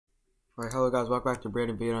Alright, hello guys, welcome back to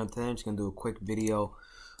Brandon Video, and today I'm just gonna do a quick video.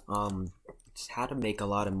 Just how to make a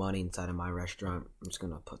lot of money inside of my restaurant. I'm just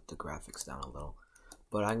gonna put the graphics down a little.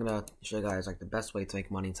 But I'm gonna show you guys like the best way to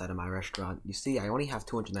make money inside of my restaurant. You see, I only have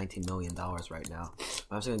 $219 million right now.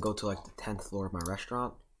 I'm just gonna go to like the 10th floor of my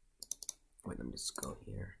restaurant. Wait, let me just go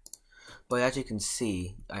here. But as you can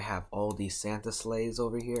see, I have all these Santa sleighs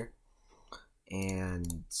over here.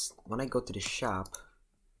 And when I go to the shop,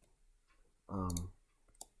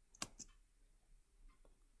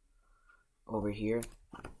 over here,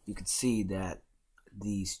 you can see that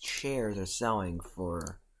these chairs are selling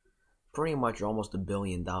for pretty much almost $1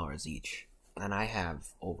 billion each, and I have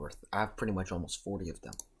pretty much almost 40 of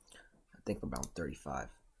them. I think around 35.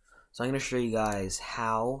 So I'm gonna show you guys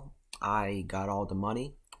how I got all the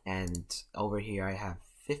money. And over here I have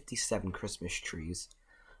 57 Christmas trees,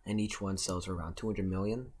 and each one sells for around 200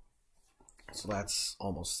 million. So that's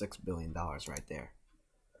almost $6 billion right there.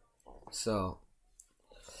 So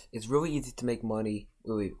it's really easy to make money.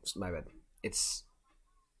 Wait, my bad. It's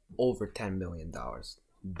over $10 million.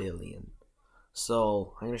 Billion.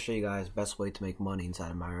 So I'm gonna show you guys best way to make money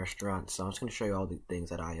inside of my restaurant. So I'm just gonna show you all the things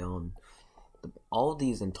that I own. All of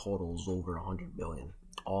these in total is over 100 billion.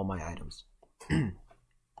 All my items. I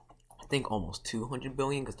think almost 200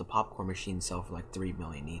 billion because the popcorn machines sell for like 3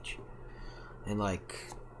 million each, and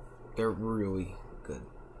like they're really good.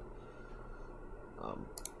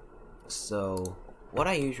 So what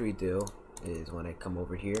I usually do is when I come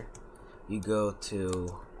over here, you go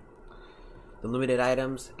to the limited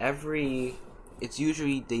items. They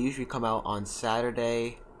usually come out on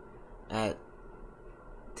Saturday at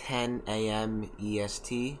 10 a.m.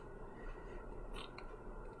 EST,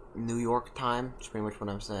 New York time. That's pretty much what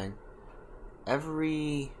I'm saying.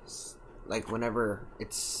 Whenever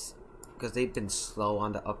it's, because they've been slow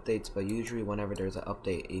on the updates, but usually whenever there's an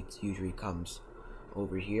update, it usually comes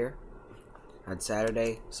over here at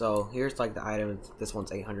Saturday. So here's like the items. This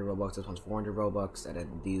one's 800 Robux, this one's 400 Robux, and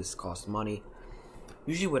then these cost money.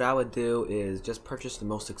 Usually what I would do is just purchase the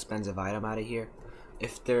most expensive item out of here.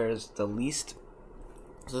 If there's the least,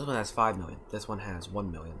 so this one has 5 million, this one has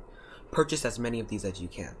 1 million. Purchase as many of these as you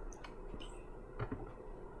can.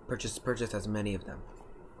 Purchase as many of them,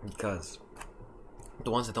 because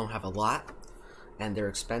the ones that don't have a lot and they're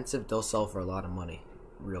expensive, they'll sell for a lot of money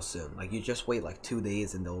real soon. Like, you just wait like 2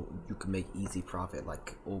 days and you can make easy profit,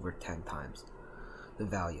 like over 10 times the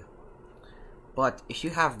value. But if you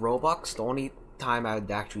have Robux, the only time I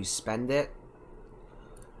would actually spend it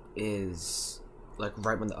is like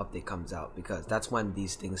right when the update comes out, because that's when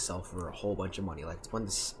these things sell for a whole bunch of money. Like when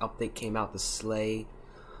this update came out, the sleigh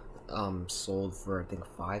sold for I think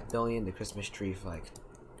 5 billion, the Christmas tree for like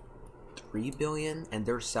 3 billion, and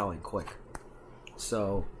they're selling quick.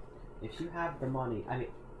 So if you have the money,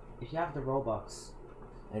 if you have the Robux,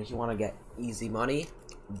 and if you want to get easy money,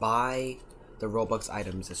 buy the Robux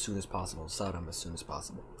items as soon as possible, sell them as soon as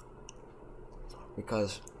possible.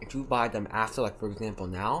 Because if you buy them after, like for example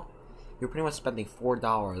now, you're pretty much spending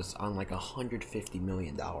 $4 on like $150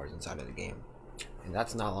 million inside of the game, and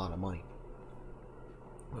that's not a lot of money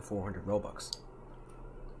with 400 Robux.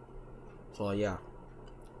 So yeah.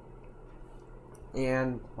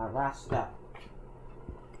 And my last step,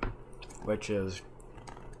 which is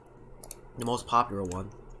the most popular one,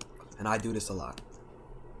 and I do this a lot,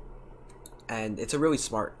 and it's a really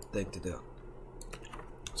smart thing to do.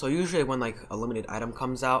 So usually when like a limited item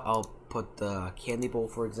comes out, I'll put the candy bowl,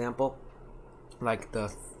 for example, like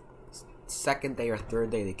the second day or third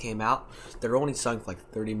day they came out, they're only selling for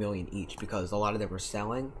like 30 million each, because a lot of them were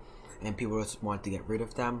selling and people just wanted to get rid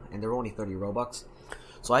of them, and they're only 30 Robux.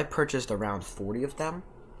 So I purchased around 40 of them,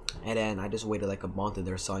 and then I just waited like a month and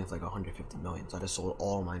they're selling for like 150 million. So I just sold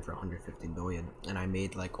all of mine for 150 million, and I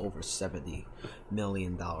made like over $70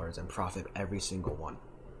 million in profit every single one.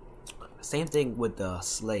 Same thing with the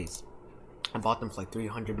sleighs. I bought them for like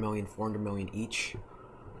 300 million, 400 million each.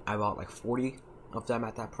 I bought like 40 of them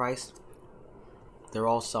at that price. They're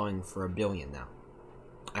all selling for $1 billion now.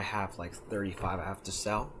 I have like 35 I have to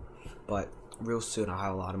sell, but real soon I'll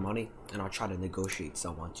have a lot of money, and I'll try to negotiate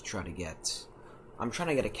someone to try to get. I'm trying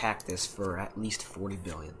to get a cactus for at least 40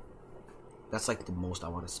 billion. That's like the most I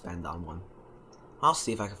want to spend on one. I'll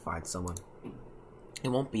see if I can find someone. It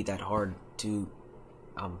won't be that hard to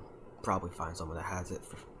probably find someone that has it,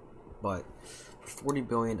 but for 40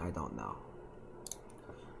 billion, I don't know.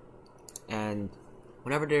 And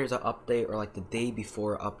whenever there's an update, or like the day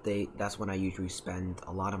before update, that's when I usually spend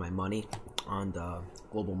a lot of my money on the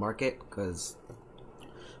global market, because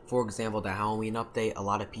For example, the Halloween update, a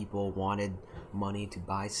lot of people wanted money to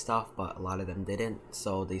buy stuff, but a lot of them didn't,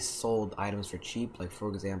 so they sold items for cheap. Like, for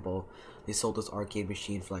example, they sold this arcade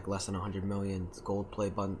machine for like less than 100 million, gold play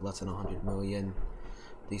button less than 100 million.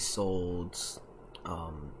 They sold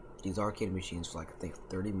these arcade machines for like, I think,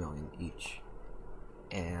 30 million each.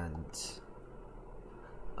 And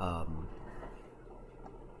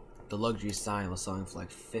the luxury sign was selling for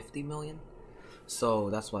like 50 million. So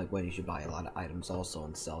that's like when you should buy a lot of items also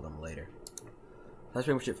and sell them later. That's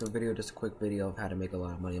pretty much it for the video. Just a quick video of how to make a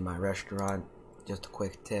lot of money in my restaurant. Just a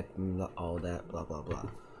quick tip and all that, blah blah blah.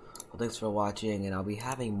 Well, thanks for watching, and I'll be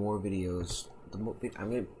having more videos. The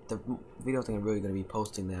videos I'm really gonna be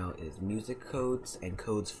posting now is music codes and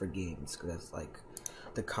codes for games, because that's like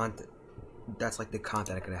the content. That's like the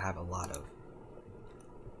content I'm gonna have a lot of.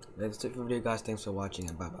 That's it for the video, guys. Thanks for watching,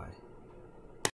 and bye bye.